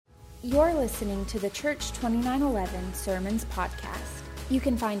You're listening to the Church 2911 Sermons Podcast. You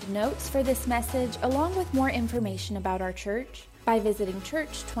can find notes for this message along with more information about our church by visiting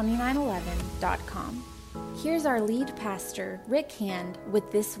church2911.com. Here's our lead pastor, Rick Hand,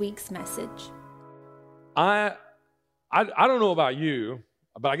 with this week's message. I don't know about you,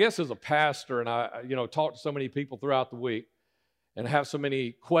 but I guess as a pastor, and I talk to so many people throughout the week and have so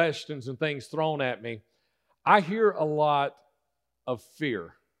many questions and things thrown at me, I hear a lot of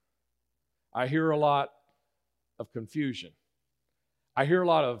fear. I hear a lot of confusion. I hear a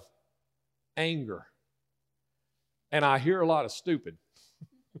lot of anger. And I hear a lot of stupid.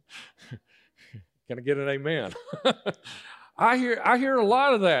 Can I get an amen? I hear a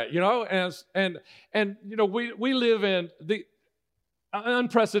lot of that, and we live in the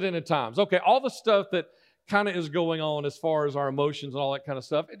unprecedented times. Okay, all the stuff that kind of is going on as far as our emotions and all that kind of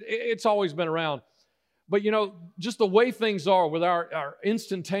stuff, it's always been around. But, just the way things are with our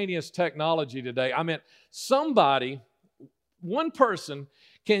instantaneous technology today, one person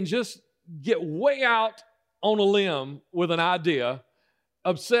can just get way out on a limb with an idea,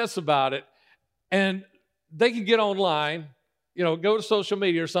 obsess about it, and they can get online, go to social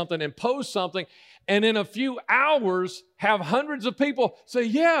media or something and post something, and in a few hours have hundreds of people say,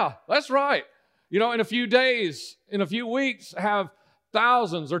 yeah, that's right. In a few days, in a few weeks, have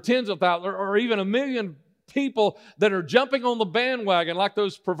thousands or tens of thousands or even a million people that are jumping on the bandwagon like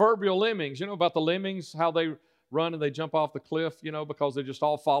those proverbial lemmings. You know about the lemmings, how they run and they jump off the cliff, because they just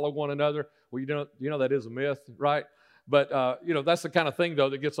all follow one another. Well, that is a myth, right? But, that's the kind of thing, though,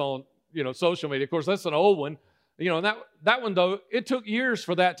 that gets on, social media. Of course, that's an old one. And that one, though, it took years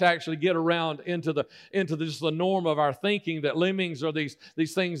for that to actually get around into just the norm of our thinking, that lemmings are these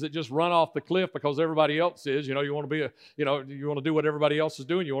things that just run off the cliff because everybody else is. You want to be you want to do what everybody else is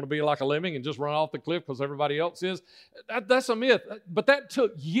doing. You want to be like a lemming and just run off the cliff because everybody else is. That's a myth. But that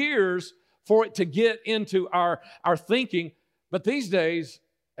took years for it to get into our thinking. But these days,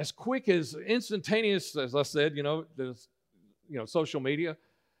 as quick as instantaneous, as I said, there's social media,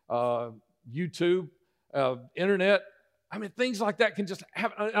 YouTube, internet, things like that can just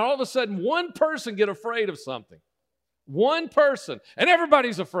happen. And all of a sudden, one person get afraid of something. One person, and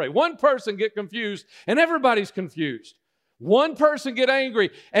everybody's afraid. One person get confused, and everybody's confused. One person get angry,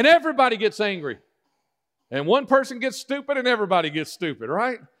 and everybody gets angry. And one person gets stupid, and everybody gets stupid,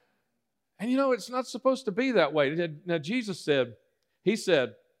 right? And it's not supposed to be that way. Now, Jesus said,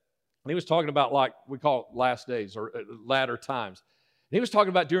 and he was talking about like we call it last days or latter times. And he was talking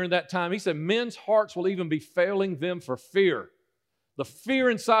about during that time, he said, men's hearts will even be failing them for fear. The fear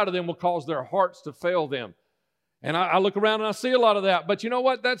inside of them will cause their hearts to fail them. And I look around and I see a lot of that. But you know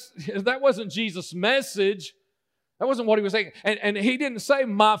what? That wasn't Jesus' message. That wasn't what he was saying. And he didn't say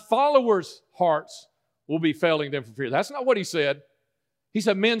my followers' hearts will be failing them for fear. That's not what he said. He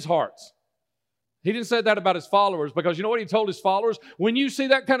said men's hearts. He didn't say that about his followers, because you know what he told his followers? When you see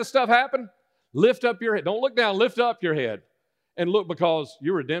that kind of stuff happen, lift up your head. Don't look down, lift up your head. And look, because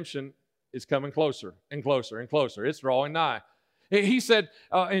your redemption is coming closer and closer and closer. It's drawing nigh. He said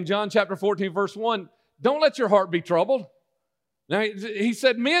in John chapter 14, verse 1, don't let your heart be troubled. Now, he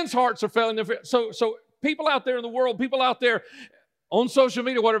said men's hearts are failing them. So people out there in the world, people out there on social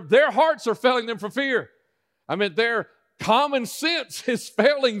media, whatever, their hearts are failing them for fear. Their common sense is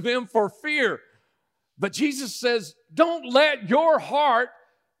failing them for fear. But Jesus says, don't let your heart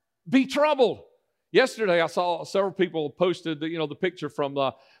be troubled. Yesterday, I saw several people posted the picture from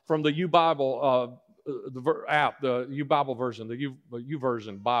the YouBible the app, the YouBible version, the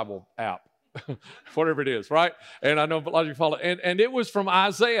YouVersion Bible app, whatever it is, right? And I know a lot of you follow it. And it was from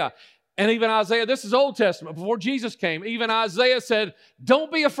Isaiah. And even Isaiah, this is Old Testament, before Jesus came, even Isaiah said,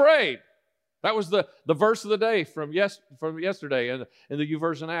 don't be afraid. That was the verse of the day from yesterday in the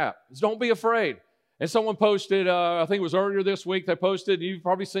YouVersion app. It's don't be afraid. And someone posted, I think it was earlier this week, they posted, and you've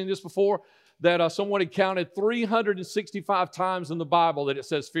probably seen this before, that someone had counted 365 times in the Bible that it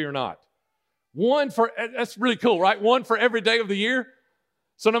says, fear not. That's really cool, right? One for every day of the year.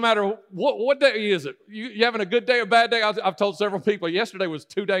 So no matter what day is it, you having a good day or bad day? I've told several people, yesterday was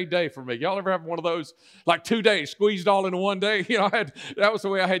 2-day day for me. Y'all ever have one of those, like 2 days, squeezed all into one day? That was the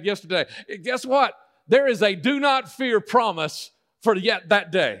way I had yesterday. Guess what? There is a do not fear promise for yet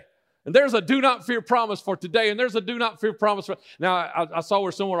that day. And there's a do not fear promise for today, and there's a do not fear promise for... Now, I saw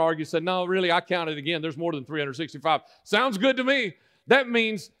where someone argued, said, no, really, I counted again. There's more than 365. Sounds good to me. That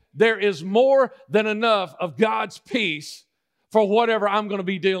means there is more than enough of God's peace for whatever I'm going to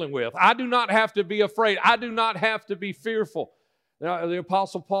be dealing with. I do not have to be afraid. I do not have to be fearful. Now, the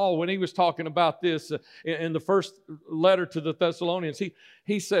Apostle Paul, when he was talking about this in the first letter to the Thessalonians,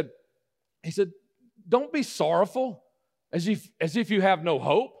 he said, don't be sorrowful as if you have no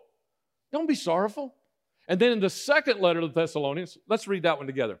hope. Don't be sorrowful. And then in the second letter to the Thessalonians, let's read that one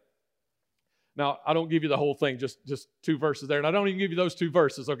together. Now, I don't give you the whole thing, just 2 verses there, and I don't even give you those 2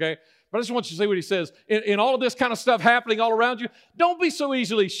 verses, okay? But I just want you to see what he says. In all of this kind of stuff happening all around you, don't be so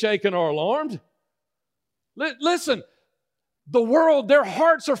easily shaken or alarmed. Listen, the world, their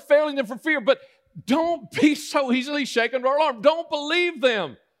hearts are failing them for fear, but don't be so easily shaken or alarmed. Don't believe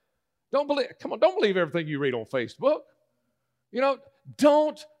them. Don't believe everything you read on Facebook.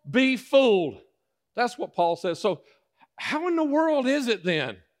 Don't be fooled. That's what Paul says. So how in the world is it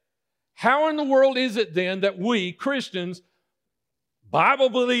then? How in the world is it then that we, Christians,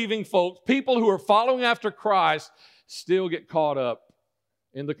 Bible-believing folks, people who are following after Christ, still get caught up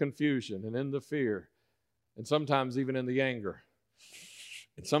in the confusion and in the fear, and sometimes even in the anger,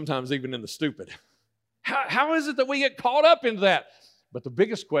 and sometimes even in the stupid? How is it that we get caught up into that? But the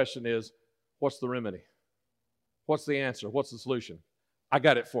biggest question is, what's the remedy? What's the answer? What's the solution? I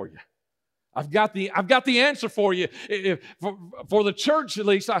got it for you. I've got the answer for you. For the church, at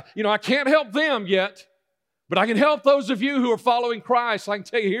least, I can't help them yet, but I can help those of you who are following Christ. I can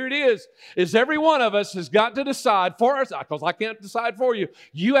tell you, here it is every one of us has got to decide for us, because I can't decide for you.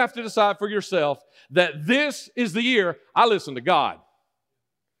 You have to decide for yourself that this is the year I listen to God.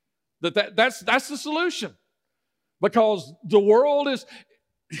 That's the solution. Because the world is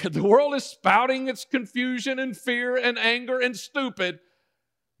spouting its confusion and fear and anger and stupid.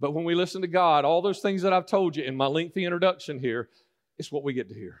 But when we listen to God, all those things that I've told you in my lengthy introduction here, it's what we get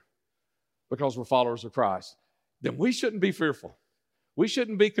to hear because we're followers of Christ. Then we shouldn't be fearful. We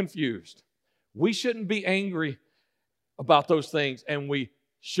shouldn't be confused. We shouldn't be angry about those things, and we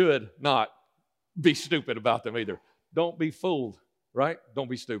should not be stupid about them either. Don't be fooled, right? Don't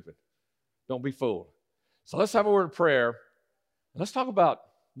be stupid. Don't be fooled. So let's have a word of prayer. Let's talk about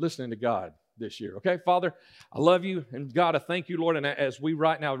listening to God this year, okay? Father, I love you, and God, I thank you, Lord, and as we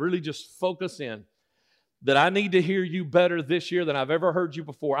right now really just focus in that I need to hear you better this year than I've ever heard you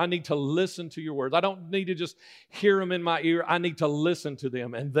before. I need to listen to your words. I don't need to just hear them in my ear. I need to listen to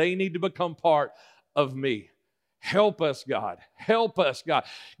them, and they need to become part of me. Help us, God. Help us, God.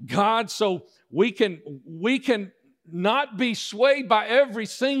 God, so we can not be swayed by every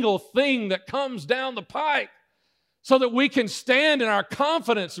single thing that comes down the pike, so that we can stand in our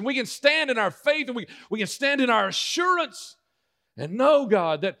confidence and we can stand in our faith and we can stand in our assurance and know,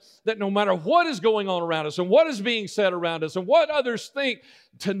 God, that no matter what is going on around us and what is being said around us and what others think,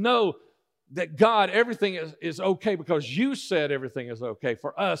 to know that, God, everything is okay because you said everything is okay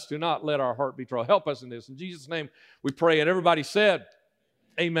for us to not let our heart be troubled. Help us in this. In Jesus' name we pray. And everybody said,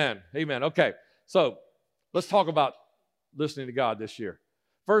 amen. Amen. Okay, so let's talk about listening to God this year.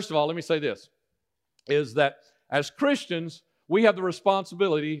 First of all, let me say this, is that as Christians, we have the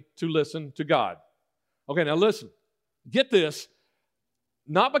responsibility to listen to God. Okay, now listen. Get this.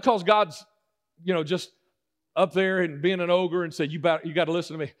 Not because God's, just up there and being an ogre and say, you got to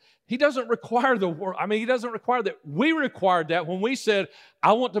listen to me. He doesn't require the word. He doesn't require that. We required that when we said,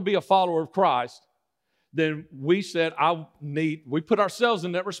 I want to be a follower of Christ. Then we said, we put ourselves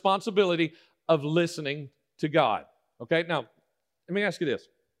in that responsibility of listening to God. Okay, now, let me ask you this.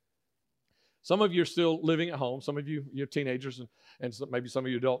 Some of you are still living at home. Some of you're teenagers, and maybe some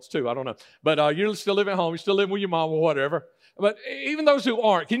of you adults too. I don't know. But you're still living at home. You're still living with your mom or whatever. But even those who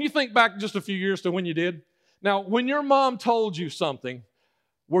aren't, can you think back just a few years to when you did? Now, when your mom told you something,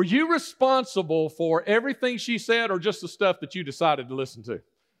 were you responsible for everything she said or just the stuff that you decided to listen to?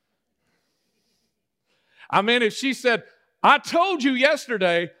 If she said, I told you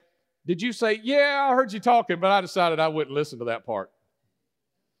yesterday, did you say, yeah, I heard you talking, but I decided I wouldn't listen to that part?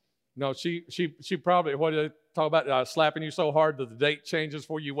 No, she probably, what did they talk about? Slapping you so hard that the date changes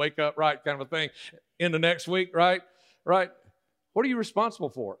before you wake up, right? Kind of a thing. In the next week, right? Right? What are you responsible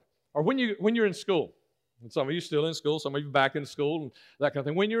for? Or when you're in school, and some of you still in school, some of you back in school, and that kind of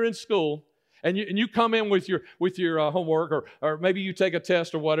thing. When you're in school, and you come in with your homework, or maybe you take a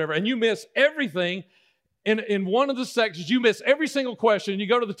test or whatever, and you miss everything. In one of the sections, you miss every single question. You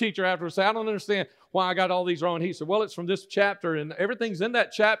go to the teacher after and say, I don't understand why I got all these wrong. And he said, well, it's from this chapter, and everything's in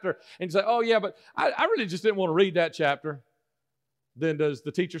that chapter. And you say, oh, yeah, but I really just didn't want to read that chapter. Then does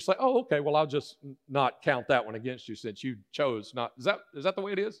the teacher say, oh, okay, well, I'll just not count that one against you since you chose not. Is that the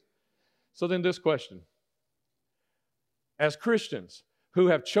way it is? So then this question. As Christians who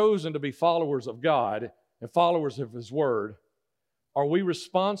have chosen to be followers of God and followers of His Word, are we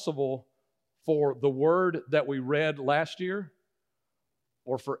responsible for the word that we read last year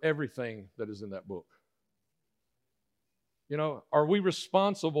or for everything that is in that book? Are we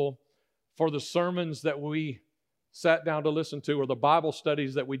responsible for the sermons that we sat down to listen to or the Bible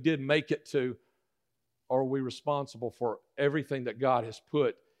studies that we did make it to? Or are we responsible for everything that God has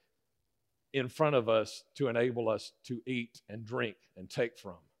put in front of us to enable us to eat and drink and take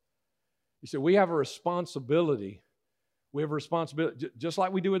from. You see, we have a responsibility. We have a responsibility, just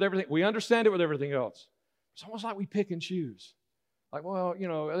like we do with everything. We understand it with everything else. It's almost like we pick and choose. Like, well,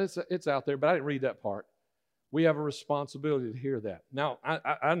 it's out there, but I didn't read that part. We have a responsibility to hear that. Now,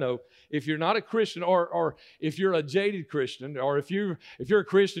 I know if you're not a Christian, or if you're a jaded Christian, or if you're a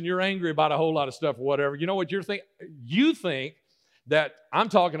Christian, you're angry about a whole lot of stuff or whatever. You know what you're thinking? You think that I'm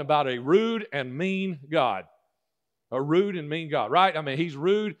talking about a rude and mean God. A rude and mean God, right? I mean, he's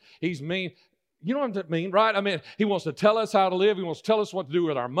rude, he's mean. You know what I mean, right? I mean, he wants to tell us how to live. He wants to tell us what to do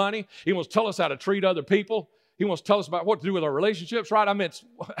with our money. He wants to tell us how to treat other people. He wants to tell us about what to do with our relationships, right? I mean,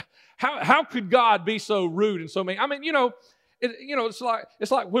 how could God be so rude and so mean? I mean, it's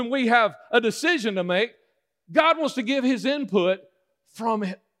like when we have a decision to make, God wants to give his input from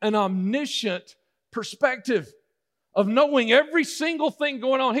an omniscient perspective of knowing every single thing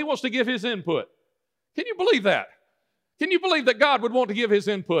going on. He wants to give his input. Can you believe that? Can you believe that God would want to give his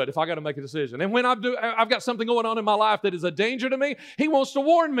input if I got to make a decision? And when I've got something going on in my life that is a danger to me, he wants to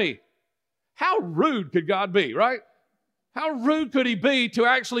warn me. How rude could God be, right? How rude could he be to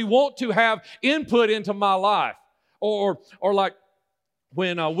actually want to have input into my life? Or like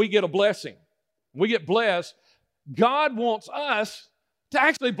when we get a blessing, we get blessed, God wants us to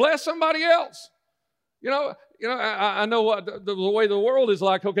actually bless somebody else. I know what the way the world is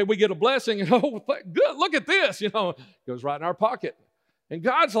like. Okay, we get a blessing, and good, look at this, it goes right in our pocket. And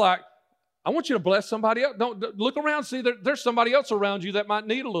God's like, I want you to bless somebody else. Don't look around, see there's somebody else around you that might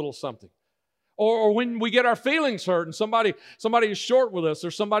need a little something. Or when we get our feelings hurt and somebody is short with us,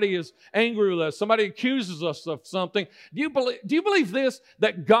 or somebody is angry with us, somebody accuses us of something. Do you believe this,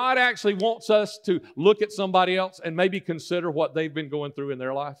 that God actually wants us to look at somebody else and maybe consider what they've been going through in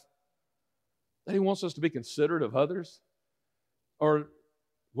their life? That he wants us to be considerate of others? Or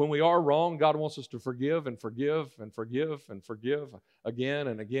when we are wrong, God wants us to forgive and forgive and forgive and forgive again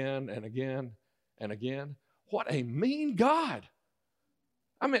and again and again and again? What a mean God.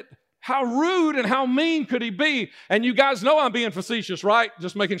 I mean, how rude and how mean could he be? And you guys know I'm being facetious, right?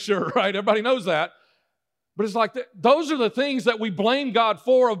 Just making sure, right? Everybody knows that. But it's like those are the things that we blame God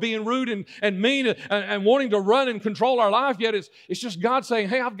for, of being rude and mean and wanting to run and control our life. Yet it's just God saying,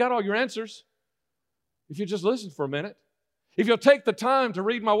 hey, I've got all your answers. If you just listen for a minute. If you'll take the time to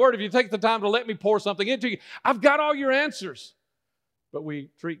read my word, if you take the time to let me pour something into you, I've got all your answers. But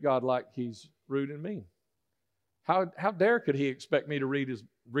we treat God like he's rude and mean. How dare could he expect me to read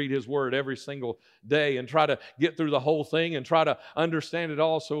his word every single day and try to get through the whole thing and try to understand it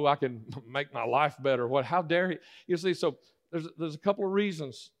all so I can make my life better? How dare he? You see, so there's a couple of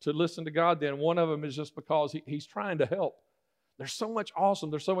reasons to listen to God then. One of them is just because he's trying to help. There's so much awesome.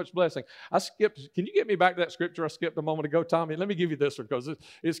 There's so much blessing. Can you get me back to that scripture I skipped a moment ago, Tommy? Let me give you this one because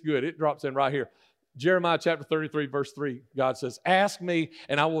it's good. It drops in right here. Jeremiah chapter 33, verse 3, God says, ask me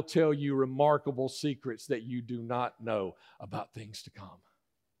and I will tell you remarkable secrets that you do not know about things to come.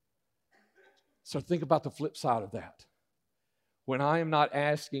 So think about the flip side of that. When I am not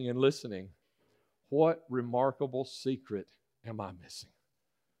asking and listening, what remarkable secret am I missing?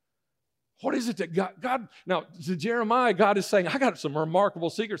 What is it that God now to Jeremiah, God is saying, I got some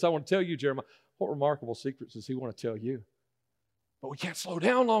remarkable secrets I want to tell you, Jeremiah. What remarkable secrets does he want to tell you? But we can't slow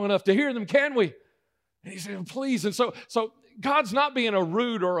down long enough to hear them, can we? And he said, please. And so God's not being a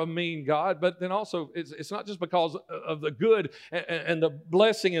rude or a mean God, but then also it's not just because of the good and the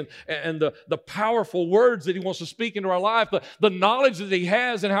blessing and the powerful words that he wants to speak into our life, the knowledge that he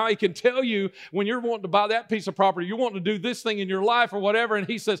has and how he can tell you when you're wanting to buy that piece of property, you're wanting to do this thing in your life or whatever, and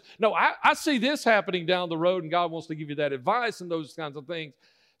he says, no, I see this happening down the road, and God wants to give you that advice and those kinds of things.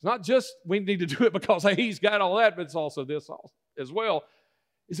 It's not just we need to do it because hey, he's got all that, but it's also this as well,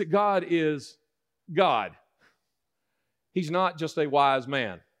 is that God is God. He's not just a wise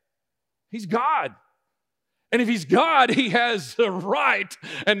man. He's God. And if he's God, he has the right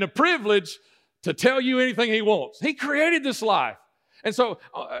and the privilege to tell you anything he wants. He created this life. And so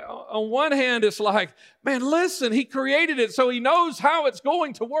on one hand, it's like, man, listen, he created it so he knows how it's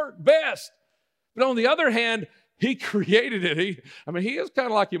going to work best. But on the other hand, he created it. He is kind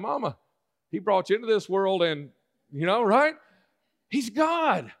of like your mama. He brought you into this world and, right? He's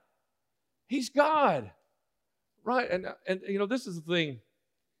God. He's God. Right? And this is the thing.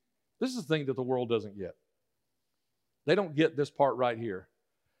 This is the thing that the world doesn't get. They don't get this part right here.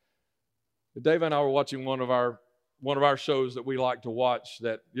 Dave and I were watching one of our shows that we like to watch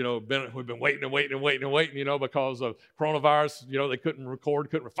that, we've been waiting because of coronavirus. They couldn't record.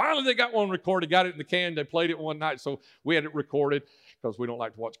 Finally, they got one recorded, got it in the can. They played it one night, so we had it recorded because we don't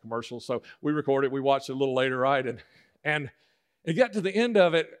like to watch commercials. So we recorded it. We watched it a little later, right? And it got to the end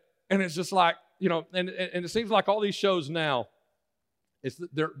of it, And it's just like, and it seems like all these shows now,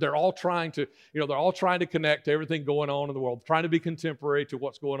 they're all trying to, they're all trying to connect to everything going on in the world, trying to be contemporary to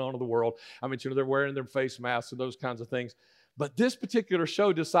what's going on in the world. I mean, they're wearing their face masks and those kinds of things. But this particular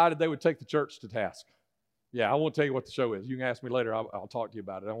show decided they would take the church to task. Yeah, I won't tell you what the show is. You can ask me later. I'll talk to you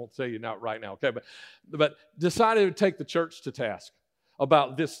about it. I won't tell you right now, okay? But decided to take the church to task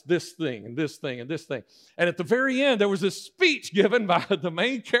about this thing and this thing and this thing. And at the very end, there was this speech given by the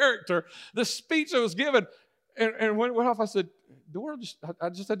main character, this speech that was given. And when it went off, I said, I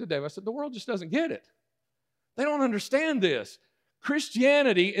just said to Dave, I said, the world just doesn't get it. They don't understand this.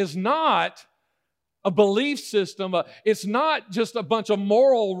 Christianity is not a belief system. It's not just a bunch of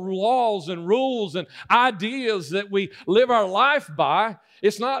moral laws and rules and ideas that we live our life by.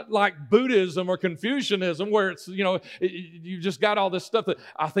 It's not like Buddhism or Confucianism where it's, you just got all this stuff that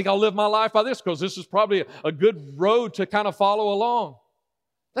I think I'll live my life by this because this is probably a good road to kind of follow along.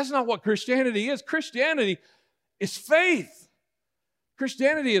 That's not what Christianity is. Christianity is faith.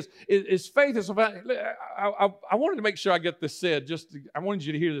 Christianity is faith. It's about, I wanted to make sure I get this said. I wanted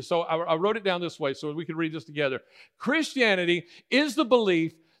you to hear this. So I wrote it down this way so we could read this together. Christianity is the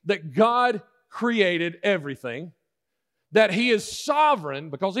belief that God created everything, that He is sovereign.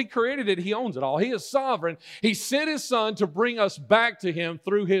 Because He created it, He owns it all. He is sovereign. He sent His Son to bring us back to Him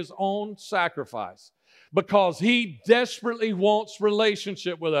through His own sacrifice. Because He desperately wants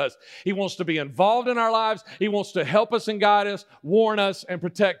relationship with us. He wants to be involved in our lives. He wants to help us and guide us, warn us, and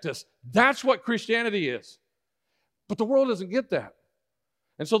protect us. That's what Christianity is. But the world doesn't get that.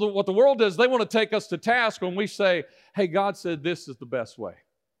 And so what the world does, they want to take us to task when we say, hey, God said this is the best way.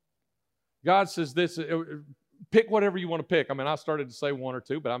 God says this. Pick whatever you want to pick. I mean, I started to say one or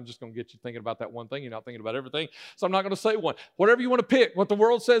two, but I'm just going to get you thinking about that one thing. You're not thinking about everything. So I'm not going to say one. Whatever you want to pick, what the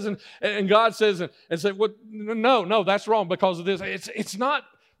world says and God says, and say, well, no, that's wrong because of this. It's not,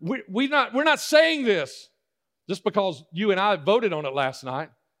 we're not saying this just because you and I voted on it last night.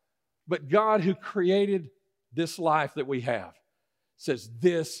 But God, who created this life that we have, says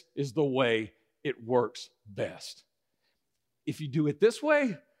this is the way it works best. If you do it this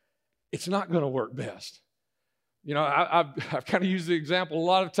way, it's not going to work best. I've kind of used the example a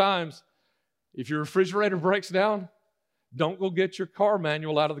lot of times. If your refrigerator breaks down, don't go get your car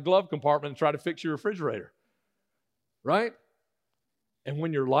manual out of the glove compartment and try to fix your refrigerator. Right? And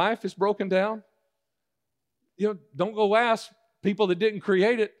when your life is broken down, don't go ask people that didn't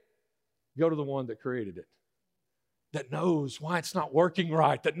create it. Go to the one that created it, that knows why it's not working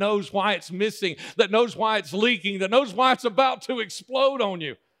right, that knows why it's missing, that knows why it's leaking, that knows why it's about to explode on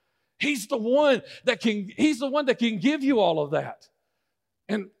you. He's the one that can give you all of that.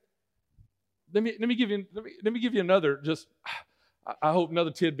 And let me give you another, I hope another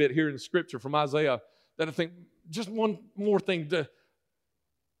tidbit here in the scripture from Isaiah that I think just one more thing to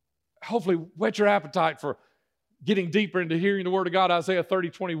hopefully whet your appetite for getting deeper into hearing the word of God. Isaiah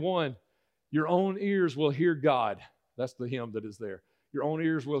 30:21. Your own ears will hear God. That's the hymn that is there. Your own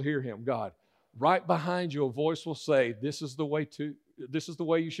ears will hear Him, God. Right behind you, a voice will say, this is the way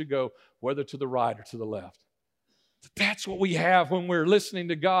you should go, whether to the right or to the left. That's what we have when we're listening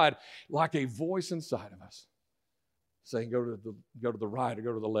to God, like a voice inside of us saying, go to the right or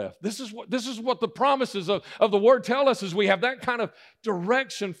go to the left. This is what the promises of the Word tell us, is we have that kind of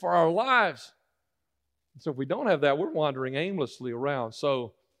direction for our lives. So if we don't have that, we're wandering aimlessly around.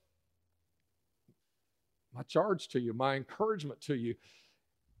 So my charge to you, my encouragement to you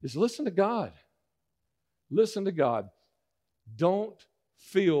is listen to God. Listen to God. Don't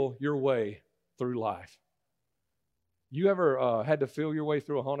feel your way through life. You ever had to feel your way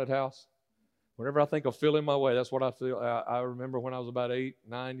through a haunted house? Whenever I think of feeling my way, that's what I feel. I remember when I was about 8,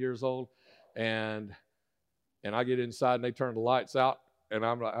 9 years old, and I get inside and they turn the lights out, and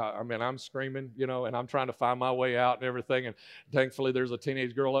I'm screaming, and I'm trying to find my way out and everything. And thankfully, there's a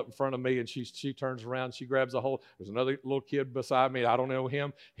teenage girl up in front of me, and she turns around, she grabs there's another little kid beside me. I don't know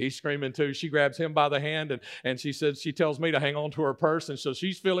him. He's screaming too. She grabs him by the hand, and she tells me to hang on to her purse. And so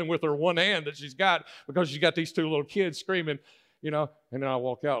she's feeling with her one hand that she's got, because she's got these two little kids screaming, and then I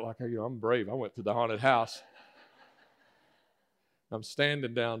walk out like, I'm brave. I went to the haunted house. I'm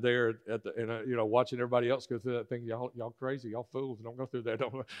standing down there watching everybody else go through that thing. Y'all crazy, y'all fools, don't go through that.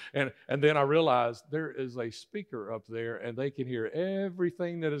 And then I realized there is a speaker up there, and they can hear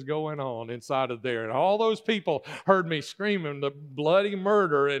everything that is going on inside of there. And all those people heard me screaming the bloody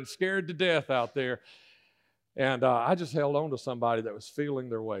murder and scared to death out there. And I just held on to somebody that was feeling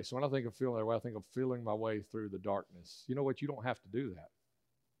their way. So when I think of feeling their way, I think of feeling my way through the darkness. You know what? You don't have to do that.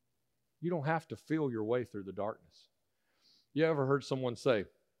 You don't have to feel your way through the darkness. You ever heard someone say,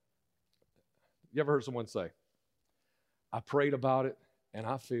 I prayed about it, and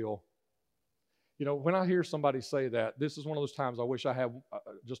I feel, when I hear somebody say that, this is one of those times I wish I had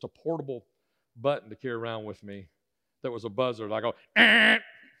just a portable button to carry around with me that was a buzzer. I go,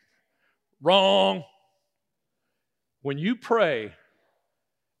 wrong. When you pray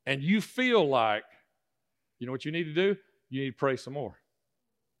and you feel like, you know what you need to do? You need to pray some more.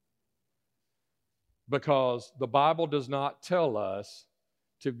 Because the Bible does not tell us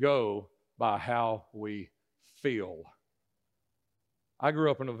to go by how we feel. I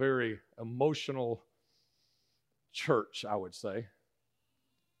grew up in a very emotional church, I would say.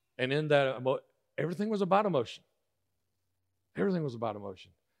 And in that, everything was about emotion. Everything was about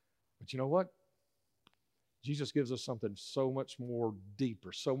emotion. But you know what? Jesus gives us something so much more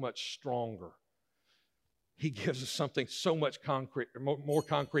deeper, so much stronger. He gives us something so much concrete, more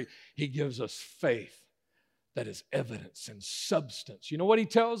concrete. He gives us faith that is evidence and substance. You know what he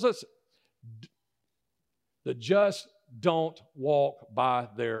tells us? The just don't walk by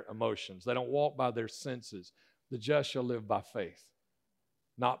their emotions. They don't walk by their senses. The just shall live by faith,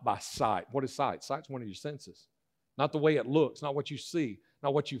 not by sight. What is sight? Sight's one of your senses. Not the way it looks, not what you see,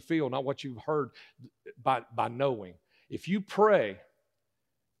 not what you feel, not what you've heard by knowing. If you pray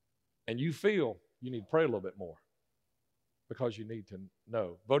and you feel, you need to pray a little bit more because you need to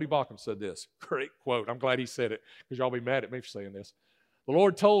know. Voddie Baucham said this, great quote. I'm glad he said it because y'all be mad at me for saying this. The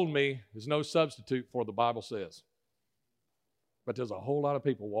Lord told me there's no substitute for the Bible says. But there's a whole lot of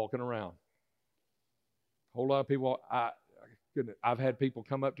people walking around. A whole lot of people, I've had people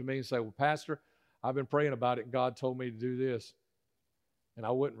come up to me and say, well, Pastor, I've been praying about it and God told me to do this. And I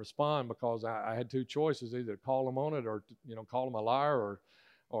wouldn't respond because I had two choices, either to call them on it or call them a liar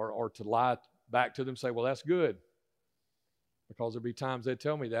or to lie back to them and say, well, that's good. Because there'd be times they'd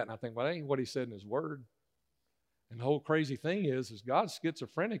tell me that and I think, well, that ain't what he said in his word. And the whole crazy thing is God's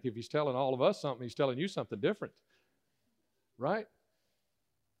schizophrenic. If he's telling all of us something, he's telling you something different. Right?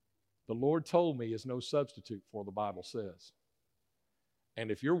 The Lord told me is no substitute for the Bible says. And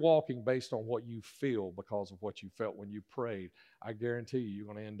if you're walking based on what you feel because of what you felt when you prayed, I guarantee you're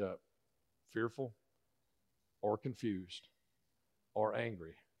going to end up fearful or confused or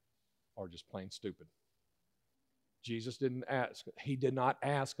angry or just plain stupid. Jesus he did not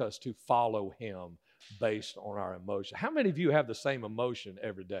ask us to follow him based on our emotion. How many of you have the same emotion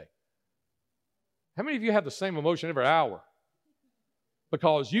every day? How many of you have the same emotion every hour?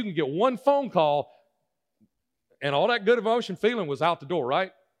 Because you can get one phone call and all that good emotion feeling was out the door,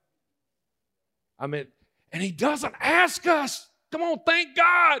 right? And he doesn't ask us. Come on, thank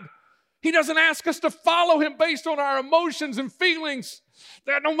God. He doesn't ask us to follow him based on our emotions and feelings.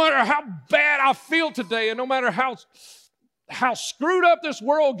 That no matter how bad I feel today and no matter how screwed up this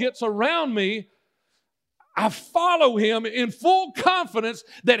world gets around me, I follow him in full confidence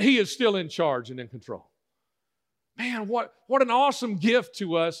that he is still in charge and in control. Man, what an awesome gift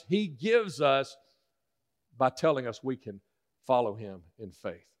to us he gives us by telling us we can follow him in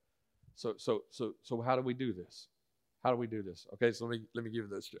faith. So how do we do this? How do we do this? Okay, so let me give you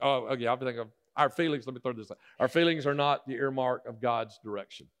this. Oh, okay, I'm thinking of our feelings. Let me throw this out. Our feelings are not the earmark of God's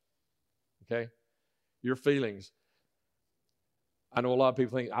direction. Okay? Your feelings. I know a lot of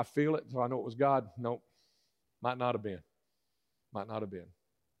people think, I feel it, so I know it was God. No, might not have been. Might not have been.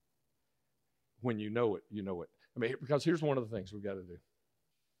 When you know it, you know it. Because here's one of the things we've got to do.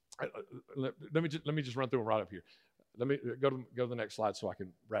 Let me just run through them right up here. Let me go to the next slide so I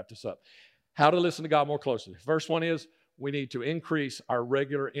can wrap this up. How to listen to God more closely. First one is we need to increase our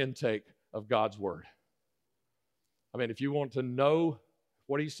regular intake of God's word. If you want to know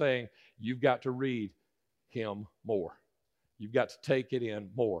what he's saying, you've got to read him more. You've got to take it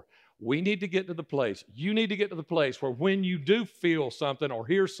in more. We need to get to the place, you need to get to the place where when you do feel something or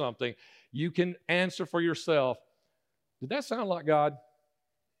hear something, you can answer for yourself, did that sound like God?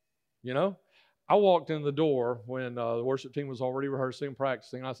 I walked in the door when the worship team was already rehearsing and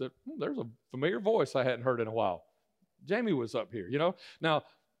practicing. And I said, there's a familiar voice I hadn't heard in a while. Jamie was up here, Now,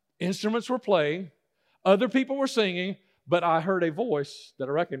 instruments were playing, other people were singing, but I heard a voice that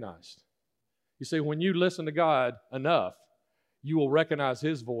I recognized. You see, when you listen to God enough, you will recognize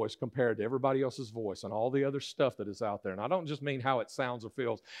his voice compared to everybody else's voice and all the other stuff that is out there. And I don't just mean how it sounds or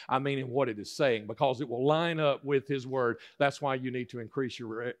feels. I mean in what it is saying, because it will line up with his word. That's why you need to increase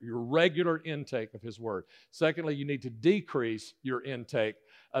your regular intake of his word. Secondly, you need to decrease your intake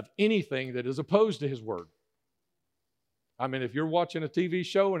of anything that is opposed to his word. If you're watching a TV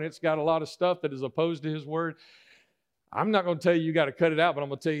show and it's got a lot of stuff that is opposed to his word, I'm not going to tell you got to cut it out, but I'm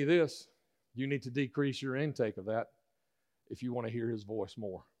going to tell you this. You need to decrease your intake of that if you want to hear his voice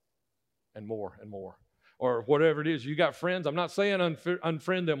more and more and more. Or whatever it is. You got friends. I'm not saying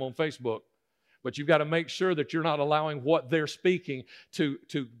unfriend them on Facebook, But you've got to make sure that you're not allowing what they're speaking to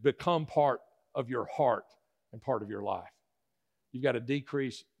become part of your heart and part of your life. You've got to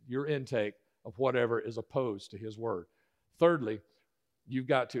decrease your intake of whatever is opposed to his word. Thirdly, you've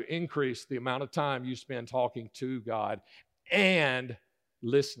got to increase the amount of time you spend talking to God and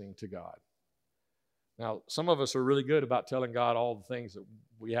listening to God. Now, some of us are really good about telling God all the things that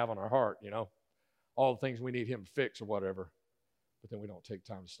we have on our heart, all the things we need him to fix or whatever, but then we don't take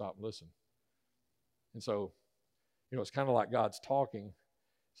time to stop and listen. And so, it's kind of like God's talking.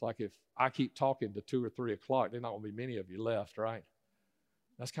 It's like if I keep talking to 2 or 3 o'clock, there's not going to be many of you left, right?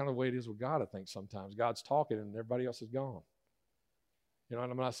 That's kind of the way it is with God, I think, sometimes. God's talking and everybody else is gone. And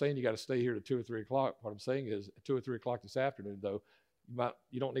I'm not saying you got to stay here to 2 or 3 o'clock. What I'm saying is at 2 or 3 o'clock this afternoon, though,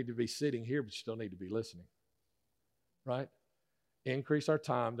 you don't need to be sitting here, but you still need to be listening, right? Increase our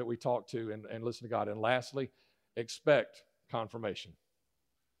time that we talk to and listen to God. And lastly, expect confirmation.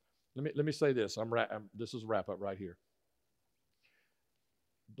 Let me say this. This is a wrap up right here.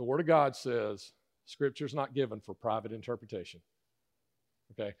 The Word of God says Scripture is not given for private interpretation.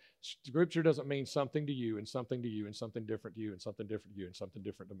 Okay? Scripture doesn't mean something to you and something to you and something different to you and something different to you and something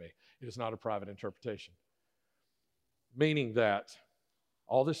different to me. It is not a private interpretation. Meaning that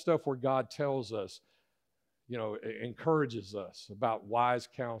all this stuff where God tells us, encourages us about wise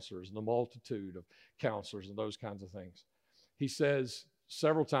counselors and the multitude of counselors and those kinds of things. He says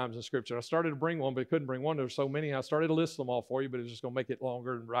several times in Scripture, I started to bring one, but I couldn't bring one. There were so many. I started to list them all for you, but it was just going to make it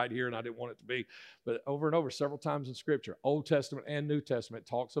longer and right here, and I didn't want it to be. But over and over, several times in Scripture, Old Testament and New Testament,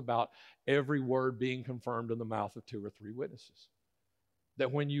 talks about every word being confirmed in the mouth of 2 or 3 witnesses. That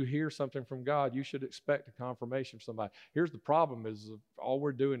when you hear something from God, you should expect a confirmation from somebody. Here's the problem is all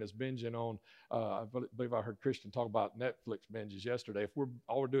we're doing is binging on, I believe I heard Christian talk about Netflix binges yesterday. If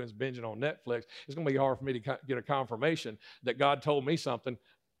all we're doing is binging on Netflix, it's going to be hard for me to get a confirmation that God told me something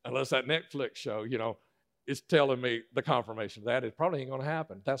unless that Netflix show, is telling me the confirmation of that. It probably ain't going to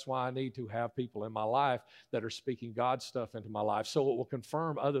happen. That's why I need to have people in my life that are speaking God's stuff into my life so it will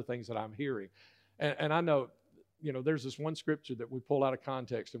confirm other things that I'm hearing. And I know, there's this one scripture that we pull out of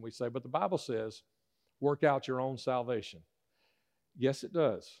context and we say, but the Bible says, work out your own salvation. Yes, it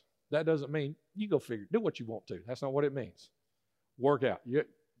does. That doesn't mean you go figure, do what you want to. That's not what it means. Work out.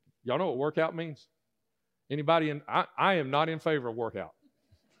 Y'all know what workout means? Anybody I am not in favor of workout.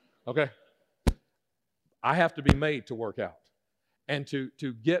 Okay? I have to be made to work out. And to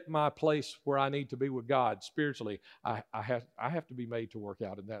get my place where I need to be with God spiritually, I have to be made to work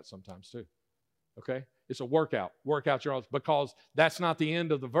out in that sometimes too. Okay? It's a workout. Work out your own, because that's not the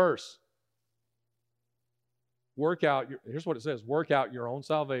end of the verse. Here's what it says. Work out your own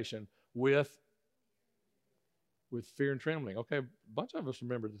salvation with fear and trembling. Okay, a bunch of us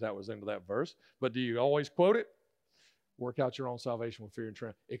remember that was into that verse, but do you always quote it? Work out your own salvation with fear and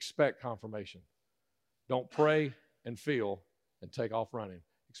trembling. Expect confirmation. Don't pray and feel and take off running.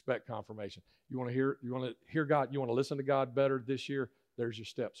 Expect confirmation. You want to hear God, you want to listen to God better this year? There's your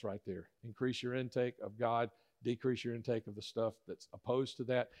steps right there. Increase your intake of God. Decrease your intake of the stuff that's opposed to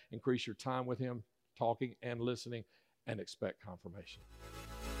that. Increase your time with him, talking and listening, and expect confirmation.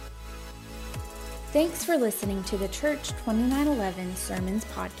 Thanks for listening to the Church 2911 Sermons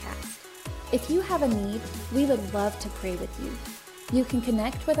Podcast. If you have a need, we would love to pray with you. You can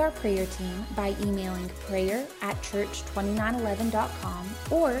connect with our prayer team by emailing prayer@church2911.com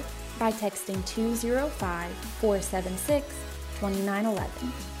or by texting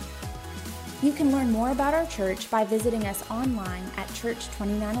 205-476-2911. You can learn more about our church by visiting us online at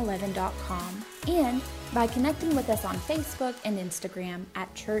church2911.com and by connecting with us on Facebook and Instagram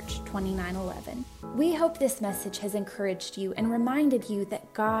at Church2911. We hope this message has encouraged you and reminded you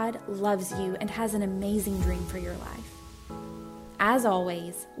that God loves you and has an amazing dream for your life. As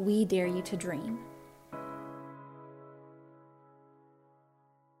always, we dare you to dream.